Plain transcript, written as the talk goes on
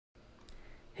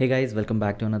Hey guys, welcome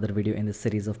back to another video in this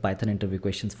series of Python interview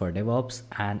questions for DevOps.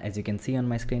 And as you can see on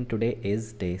my screen, today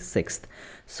is day 6th.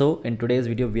 So in today's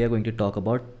video, we are going to talk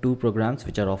about two programs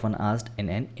which are often asked in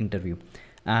an interview.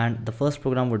 And the first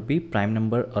program would be prime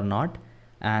number or not.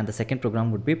 And the second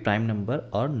program would be prime number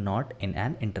or not in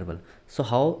an interval. So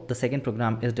how the second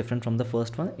program is different from the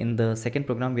first one? In the second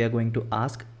program, we are going to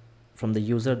ask from the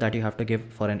user that you have to give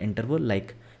for an interval,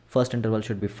 like first interval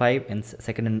should be 5 and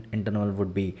second interval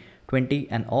would be 20,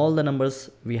 and all the numbers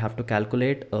we have to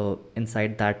calculate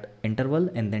inside that interval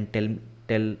and then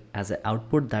tell as an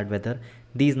output that whether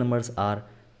these numbers are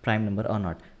prime number or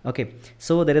not. Okay,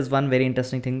 so there is one very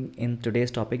interesting thing in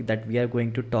today's topic, that we are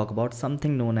going to talk about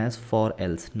something known as for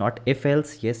else, not if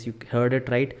else. Yes, you heard it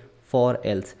right, for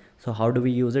else. So how do we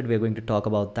use it? We're going to talk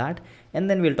about that, and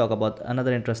then we'll talk about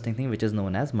another interesting thing which is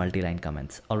known as multi-line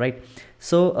comments. All right,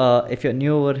 so if you're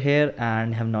new over here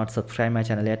and have not subscribed my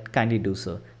channel yet, kindly do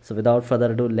so. So without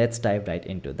further ado, let's dive right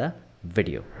into the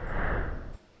video.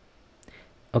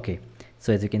 Okay,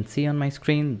 so as you can see on my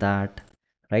screen, that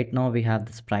right now we have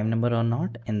this prime number or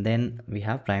not, and then we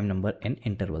have prime number in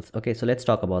intervals. Okay, so let's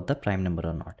talk about the prime number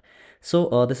or not.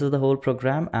 So this is the whole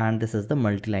program, and this is the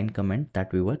multi-line comment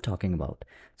that we were talking about.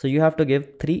 So you have to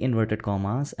give 3 inverted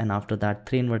commas, and after that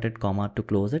 3 inverted comma to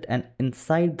close it, and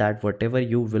inside that whatever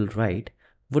you will write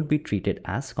would be treated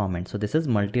as comment. So this is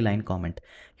multi-line comment.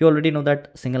 You already know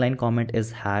that single line comment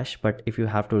is hash, but if you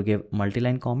have to give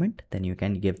multi-line comment, then you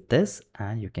can give this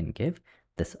and you can give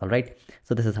this. All right,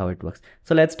 so this is how it works.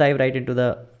 So let's dive right into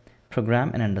the program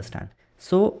and understand.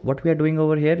 So what we are doing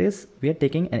over here is we are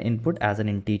taking an input as an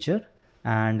integer,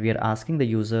 and we are asking the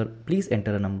user, please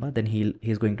enter a number. Then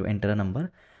he's going to enter a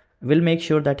number. We'll make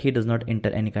sure that he does not enter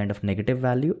any kind of negative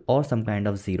value or some kind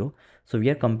of 0. So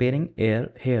we are comparing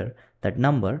here that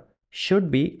number should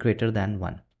be greater than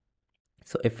 1.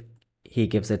 So if he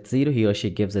gives it 0, he or she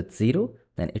gives it 0,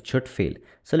 then it should fail.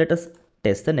 So let us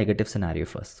test the negative scenario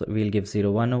first. So we'll give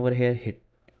 0, 1 over here, hit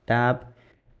tab,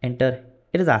 enter.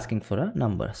 It is asking for a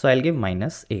number. So I'll give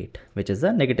 -8, which is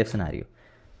a negative scenario.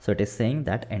 So it is saying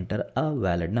that enter a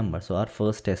valid number. So our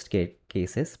first test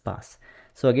case is pass.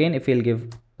 So again, if we'll give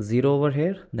 0 over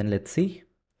here, then let's see.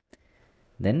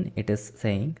 Then it is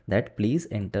saying that please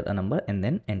enter a number and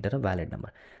then enter a valid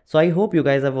number. So I hope you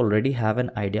guys have already have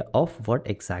an idea of what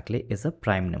exactly is a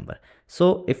prime number.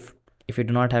 So if you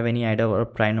do not have any idea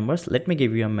of prime numbers, let me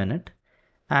give you a minute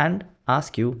and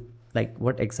ask you like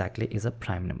what exactly is a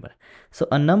prime number. So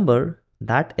a number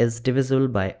that is divisible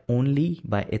by only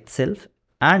by itself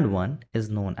and 1 is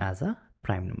known as a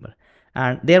prime number,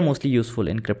 and they are mostly useful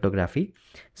in cryptography.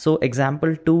 So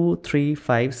example 2, 3,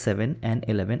 5, 7 and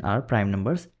 11 are prime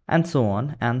numbers, and so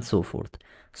on and so forth.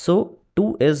 So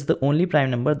 2 is the only prime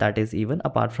number that is even.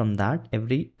 Apart from that,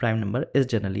 every prime number is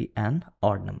generally an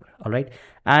odd number. All right,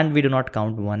 and we do not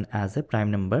count 1 as a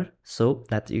prime number, so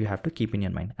that you have to keep in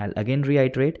your mind. I'll again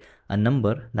reiterate, a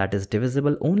number that is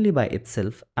divisible only by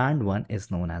itself and 1 is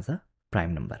known as a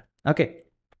prime number. Okay,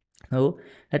 so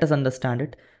let us understand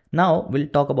it. Now we'll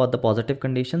talk about the positive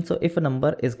condition. So if a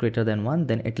number is greater than 1,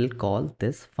 then it will call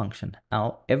this function.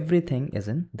 Now everything is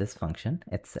in this function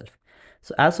itself.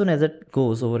 So as soon as it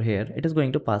goes over here, it is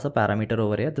going to pass a parameter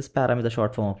over here. This param is a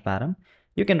short form of param.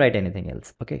 You can write anything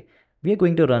else. Okay, we are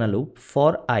going to run a loop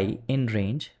for I in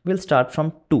range. We'll start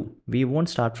from 2. We won't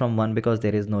start from 1 because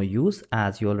there is no use,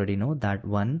 as you already know that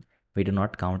 1 we do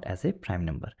not count as a prime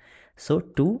number. So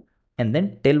 2 and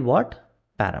then till what?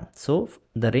 Param. So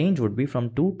the range would be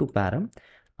from 2 to param.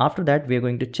 After that, we are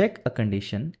going to check a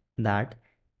condition that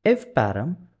if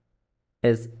param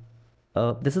is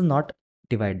this is not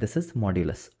divide, this is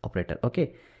modulus operator.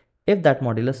 Okay, if that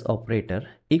modulus operator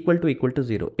equal to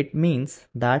 0, it means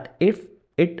that if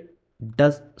it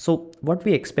does, so what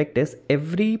we expect is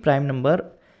every prime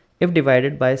number, if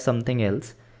divided by something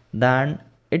else, then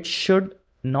it should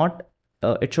not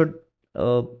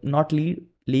not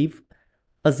leave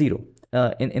a 0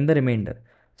 in the remainder.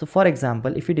 So for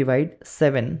example, if you divide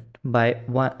 7 by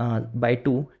 1 by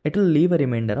 2, it will leave a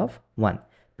remainder of 1,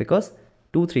 because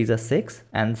 2 3s are 6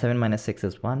 and 7 minus 6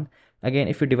 is 1. Again,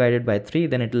 if you divide it by 3,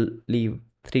 then it will leave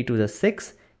 3 2s are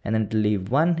 6 and then it will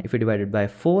leave 1. If you divide it by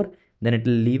 4, then it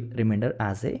will leave remainder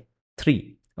as a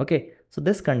 3. Okay, so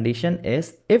this condition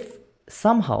is if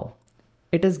somehow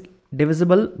it is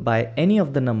divisible by any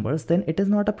of the numbers, then it is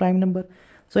not a prime number.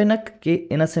 So in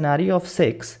a scenario of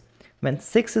 6, when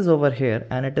 6 is over here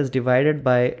and it is divided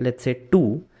by, let's say,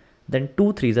 2, then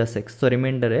 2 3s are 6. So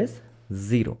remainder is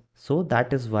 0. So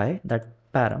that is why that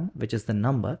param, which is the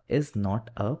number, is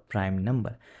not a prime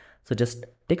number. So just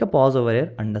take a pause over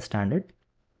here, understand it,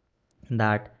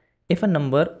 that if a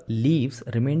number leaves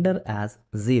remainder as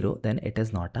 0, then it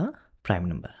is not a prime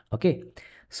number. Okay,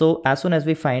 so as soon as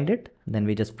we find it, then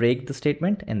we just break the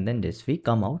statement and then just we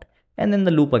come out and then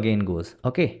the loop again goes.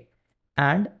 Okay,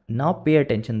 and now pay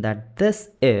attention that this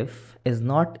if is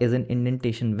an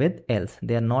indentation with else.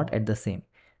 They are not at the same.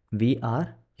 We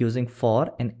are using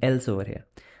for and else over here.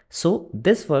 So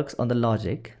this works on the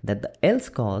logic that the else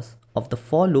clause of the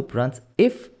for loop runs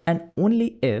if and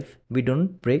only if we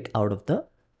don't break out of the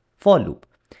for loop.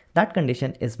 That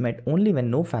condition is met only when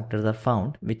no factors are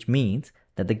found, which means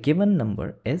that the given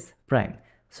number is prime.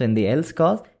 So in the else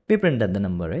clause, we print that the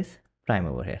number is prime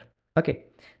over here. Okay,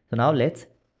 so now let's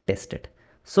test it.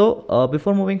 So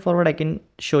before moving forward, I can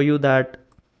show you that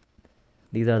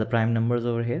these are the prime numbers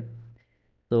over here.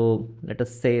 So let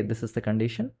us say this is the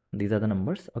condition. These are the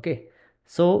numbers. Okay,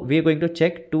 so we are going to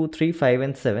check 2, 3, 5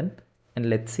 and 7 and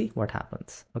let's see what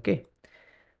happens. Okay,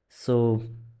 so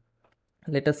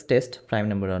let us test prime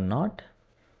number or not,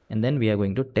 and then we are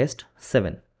going to test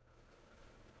 7,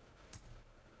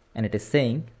 and it is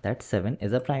saying that 7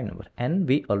 is a prime number and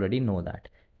we already know that.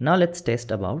 Now let's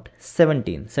test about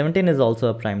 17. 17 is also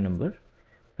a prime number,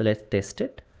 so let's test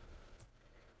it,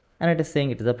 and it is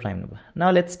saying it is a prime number. Now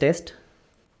let's test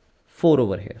 4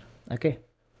 over here. Okay,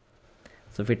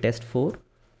 so if we test 4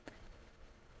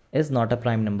 is not a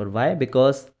prime number. Why?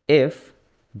 Because if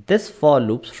this for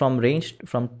loops from range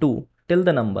from 2 till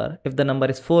the number, if the number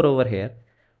is 4 over here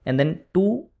and then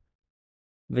 2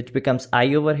 which becomes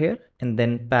I over here and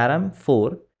then param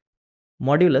 4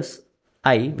 modulus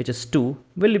I which is 2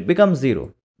 will become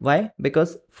 0. Why?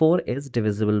 Because 4 is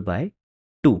divisible by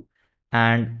 2,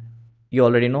 and you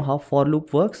already know how for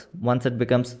loop works. Once it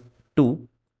becomes 2,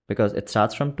 because it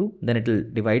starts from 2, then it will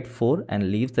divide 4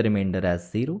 and leaves the remainder as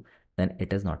 0, then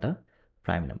it is not a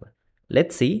prime number.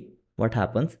 Let's see what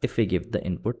happens if we give the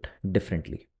input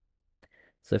differently.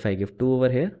 So if I give 2 over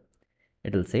here,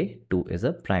 it will say 2 is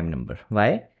a prime number.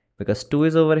 Why? Because 2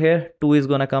 is over here, 2 is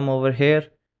gonna come over here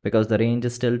because the range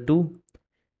is still 2,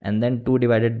 and then 2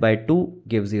 divided by 2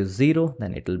 gives you 0,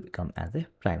 then it will become as a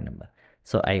prime number.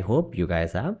 So I hope you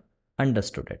guys have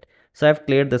understood it. So I've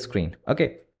cleared the screen.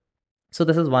 Okay, so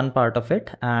this is one part of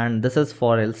it, and this is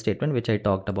for else statement which I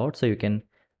talked about, so you can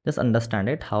just understand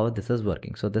it how this is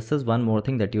working. So this is one more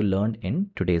thing that you learned in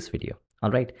today's video.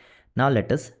 All right, now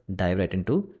let us dive right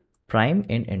into prime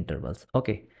in intervals.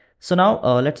 Okay, so now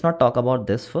let's not talk about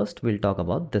this first, we'll talk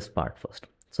about this part first.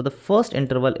 So the first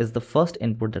interval is the first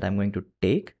input that I'm going to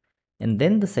take, and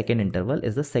then the second interval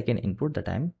is the second input that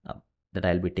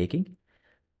I'll be taking.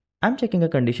 I'm checking a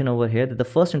condition over here that the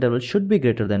first interval should be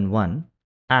greater than 1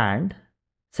 and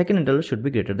second interval should be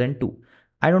greater than 2.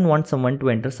 I don't want someone to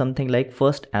enter something like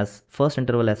first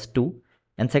interval as 2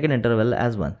 and second interval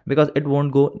as 1, because it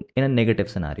won't go in a negative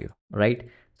scenario, right?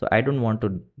 So I don't want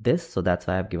to this, so that's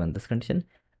why I've given this condition.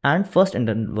 And first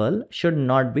interval should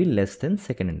not be less than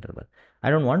second interval. I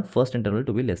don't want first interval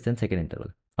to be less than second interval.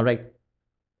 All right,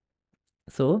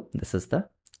 so this is the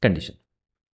condition.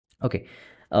 Okay,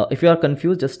 if you are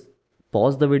confused, just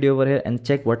pause the video over here and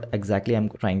check what exactly I'm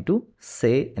trying to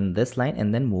say in this line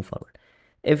and then move forward.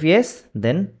 If yes,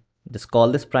 then just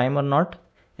call this prime or not,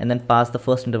 and then pass the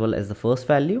first interval as the first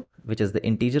value, which is the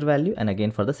integer value, and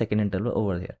again for the second interval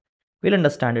over here. We'll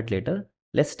understand it later.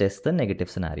 Let's test the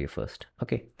negative scenario first.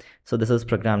 Okay, so this is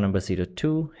program number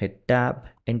 02, hit tab,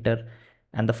 enter,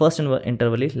 and the first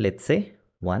interval is, let's say,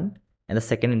 1, and the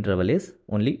second interval is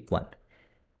only 1.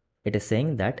 It is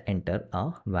saying that enter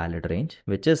a valid range,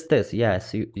 which is this.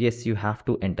 Yes, you have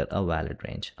to enter a valid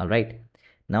range. All right,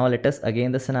 now let us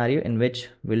again the scenario in which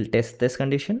we'll test this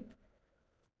condition.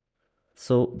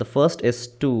 So the first is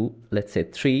 2, let's say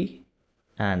 3,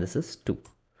 and this is 2.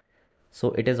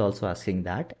 So it is also asking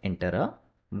that enter a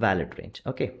valid range.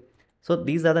 Okay, so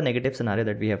these are the negative scenario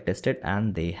that we have tested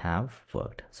and they have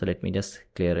worked. So let me just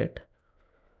clear it.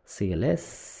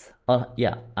 CLS.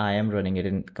 Yeah, I am running it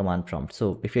in command prompt.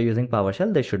 So if you're using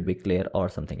PowerShell, they should be clear or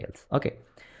something else. Okay,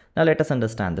 now let us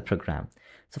understand the program.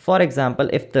 So for example,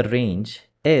 if the range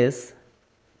is,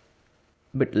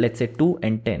 but let's say 2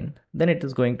 and 10, then it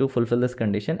is going to fulfill this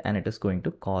condition and it is going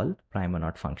to call prime or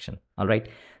not function. All right,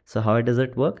 so how does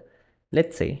it work?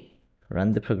 Let's say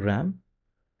run the program,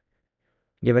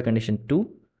 give a condition 2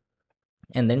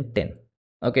 and then 10.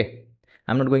 Okay,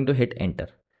 I'm not going to hit enter.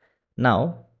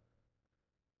 Now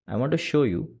I want to show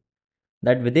you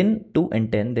that within 2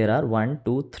 and 10 there are 1,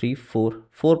 2, 3,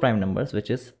 4 prime numbers, which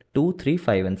is 2, 3,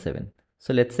 5 and 7.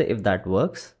 So let's say if that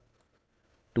works,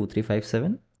 2, 3, 5,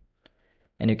 7,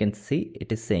 and you can see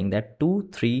it is saying that 2,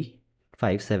 3,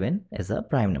 5, 7 is a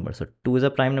prime number. So 2 is a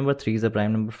prime number, 3 is a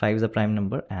prime number, 5 is a prime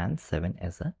number, and 7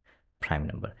 is a prime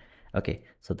number. Okay,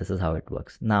 so this is how it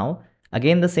works. Now,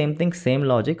 again, the same thing, same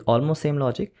logic, almost same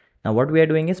logic. Now, what we are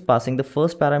doing is passing the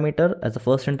first parameter as the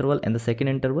first interval and the second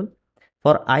interval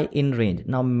for I in range.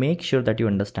 Now, make sure that you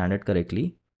understand it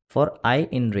correctly. For I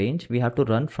in range, we have to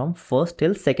run from first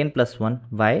till second plus 1.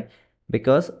 Why?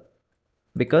 Because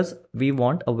we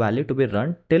want a value to be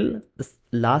run till the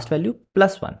last value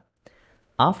plus 1.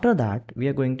 After that, we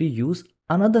are going to use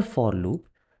another for loop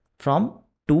from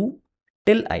 2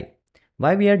 till I.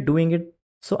 Why we are doing it?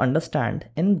 So understand,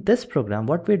 in this program,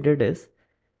 what we did is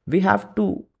we have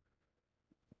to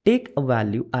take a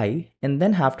value I and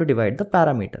then have to divide the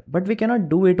parameter. But we cannot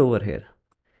do it over here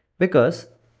because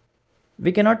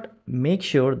we cannot make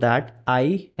sure that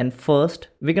I and first,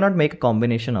 we cannot make a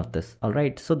combination of this. All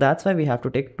right. So that's why we have to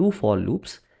take two for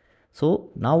loops.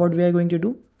 So now what we are going to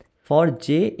do, for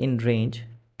j in range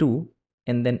 2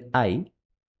 and then I,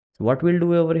 so what we'll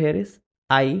do over here is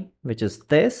I, which is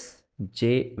this,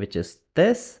 j, which is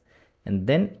this, and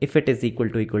then if it is equal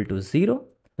to 0,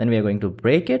 then we are going to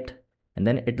break it and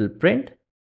then it will print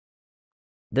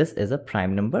this is a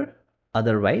prime number.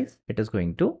 Otherwise, it is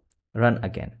going to run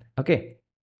again. Okay.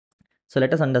 So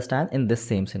let us understand in this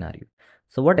same scenario.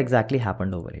 So what exactly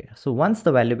happened over here? So once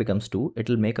the value becomes 2, it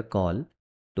will make a call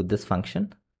to this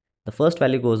function. The first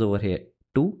value goes over here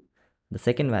 2. The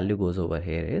second value goes over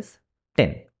here is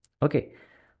 10. Okay.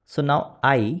 So now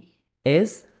I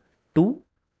is 2.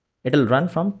 It will run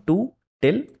from 2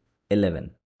 till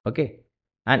 11. Okay.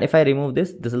 And if I remove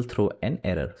this, this will throw an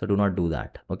error. So do not do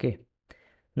that. Okay.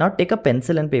 Now take a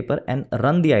pencil and paper and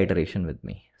run the iteration with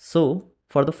me. So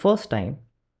for the first time,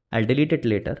 I'll delete it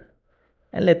later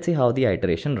and let's see how the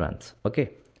iteration runs. Okay.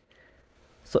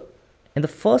 So in the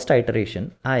first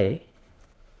iteration, I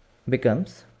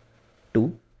becomes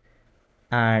 2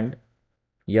 and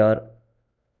your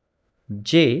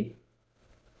j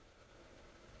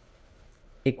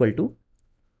equal to,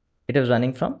 it is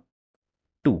running from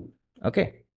 2.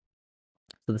 Okay.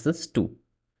 So this is 2.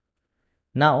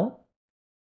 Now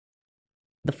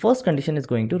the first condition is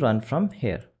going to run from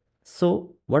here.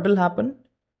 So what will happen?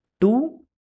 2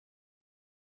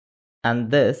 and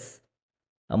this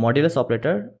a modulus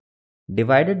operator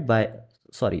divided by,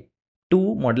 sorry, 2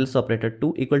 modulus operator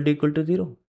 2 equal to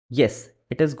 0. Yes,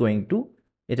 it is going to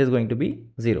be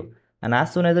 0. And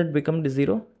as soon as it becomes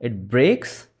 0, it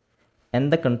breaks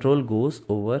and the control goes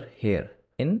over here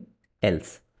in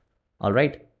else. All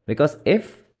right, because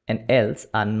if and else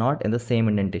are not in the same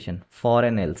indentation, for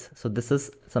and else. So this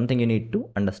is something you need to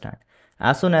understand.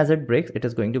 As soon as it breaks, it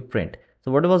is going to print.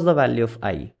 So what was the value of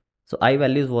I? So I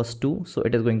values was 2. So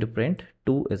it is going to print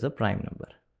 2 is a prime number.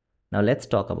 Now let's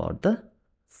talk about the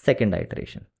second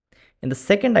iteration. In the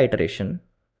second iteration,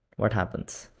 what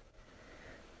happens?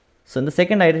 So in the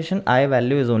second iteration, I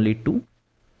value is only 2.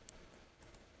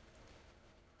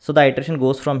 So the iteration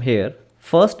goes from here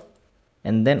first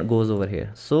and then goes over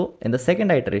here. So in the second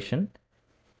iteration,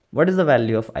 what is the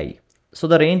value of I? So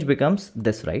the range becomes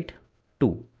this, right?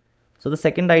 2. So the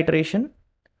second iteration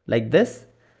like this.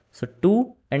 So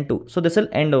 2 and 2. So this will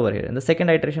end over here. In the second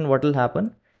iteration, what will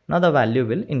happen? Now the value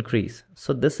will increase.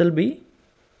 So this will be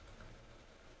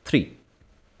 3.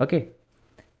 Okay.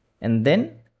 And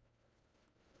then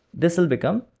this will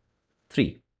become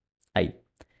 3 I.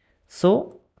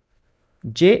 So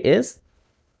j is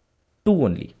 2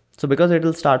 only. So because it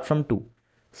will start from 2.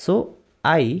 So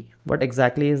I, what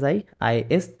exactly is I? I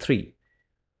is 3.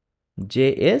 J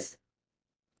is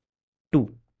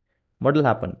 2. What will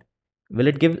happen? Will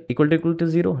it give equal to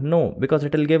 0? No, because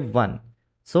it will give 1.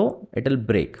 So it will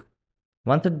break.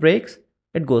 Once it breaks,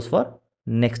 it goes for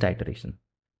next iteration.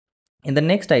 In the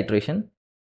next iteration,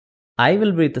 I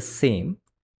will be the same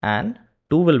and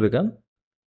 2 will become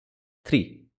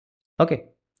 3. Okay.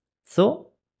 So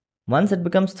once it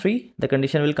becomes 3, the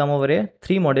condition will come over here.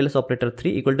 3 modulus operator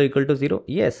 3 equal to 0.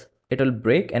 Yes, it will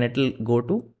break and it will go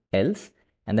to else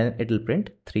and then it will print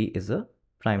 3 is a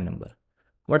prime number.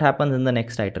 What happens in the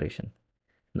next iteration?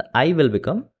 The I will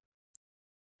become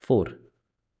 4,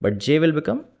 but j will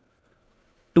become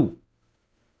 2.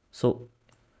 So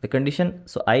the condition,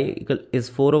 so I is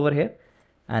 4 over here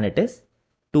and it is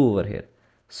 2 over here.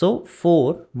 So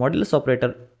 4 modulus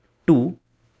operator 2.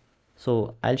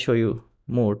 So I'll show you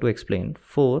more to explain.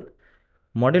 4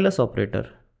 modulus operator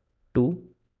 2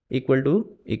 equal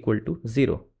to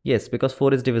 0. Yes, because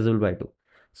 4 is divisible by 2.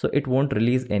 So it won't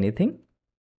release anything.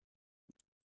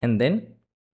 And then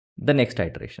the next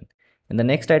iteration. In the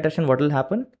next iteration, what will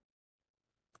happen?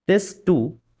 This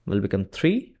 2 will become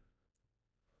 3.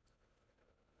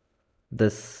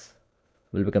 This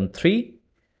will become 3.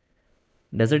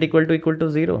 Does it equal to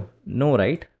 0? No,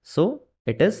 right? So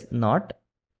it is not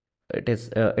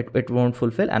it won't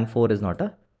fulfill, and 4 is not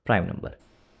a prime number.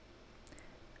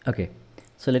 Okay,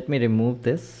 so let me remove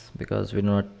this because we do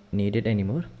not need it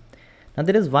anymore. Now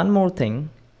there is one more thing.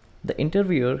 The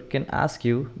interviewer can ask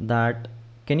you that,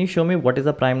 can you show me what is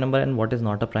a prime number and what is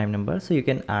not a prime number? So you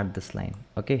can add this line.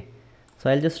 Okay, so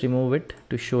I'll just remove it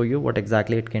to show you what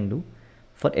exactly it can do.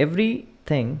 For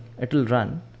everything it will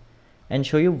run and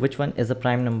show you which one is a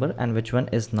prime number and which one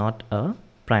is not a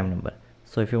prime number.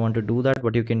 So if you want to do that,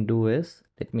 what you can do is,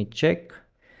 let me check.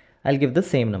 I'll give the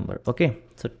same number. Okay,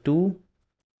 so 2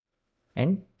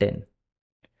 and 10.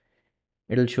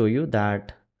 It'll show you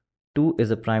that 2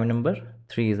 is a prime number,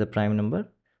 3 is a prime number,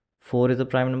 4 is a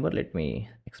prime number. Let me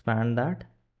expand that.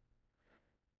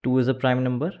 2 is a prime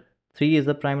number, 3 is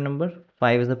a prime number,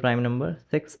 5 is a prime number,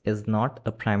 6 is not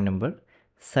a prime number,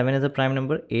 7 is a prime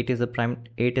number, 8 is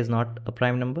not a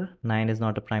prime number, 9 is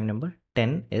not a prime number,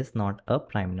 10 is not a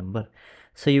prime number.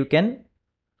 So you can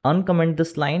uncomment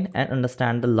this line and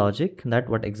understand the logic that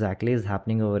what exactly is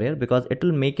happening over here, because it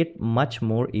will make it much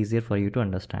more easier for you to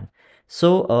understand.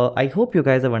 So I hope you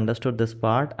guys have understood this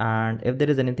part, and if there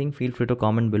is anything, feel free to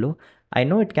comment below. I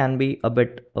know it can be a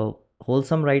bit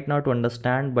wholesome right now to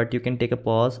understand, but you can take a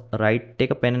pause,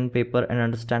 take a pen and paper and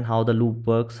understand how the loop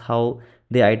works, how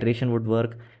the iteration would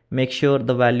work. Make sure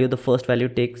the first value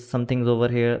takes some things over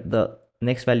here, the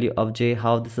next value of j,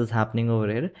 how this is happening over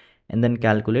here, and then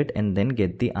calculate and then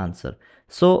get the answer.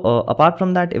 So apart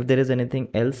from that, if there is anything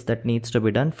else that needs to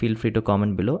be done, feel free to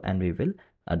comment below and we will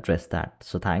address that.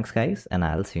 So thanks guys, and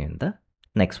I'll see you in the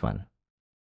next one.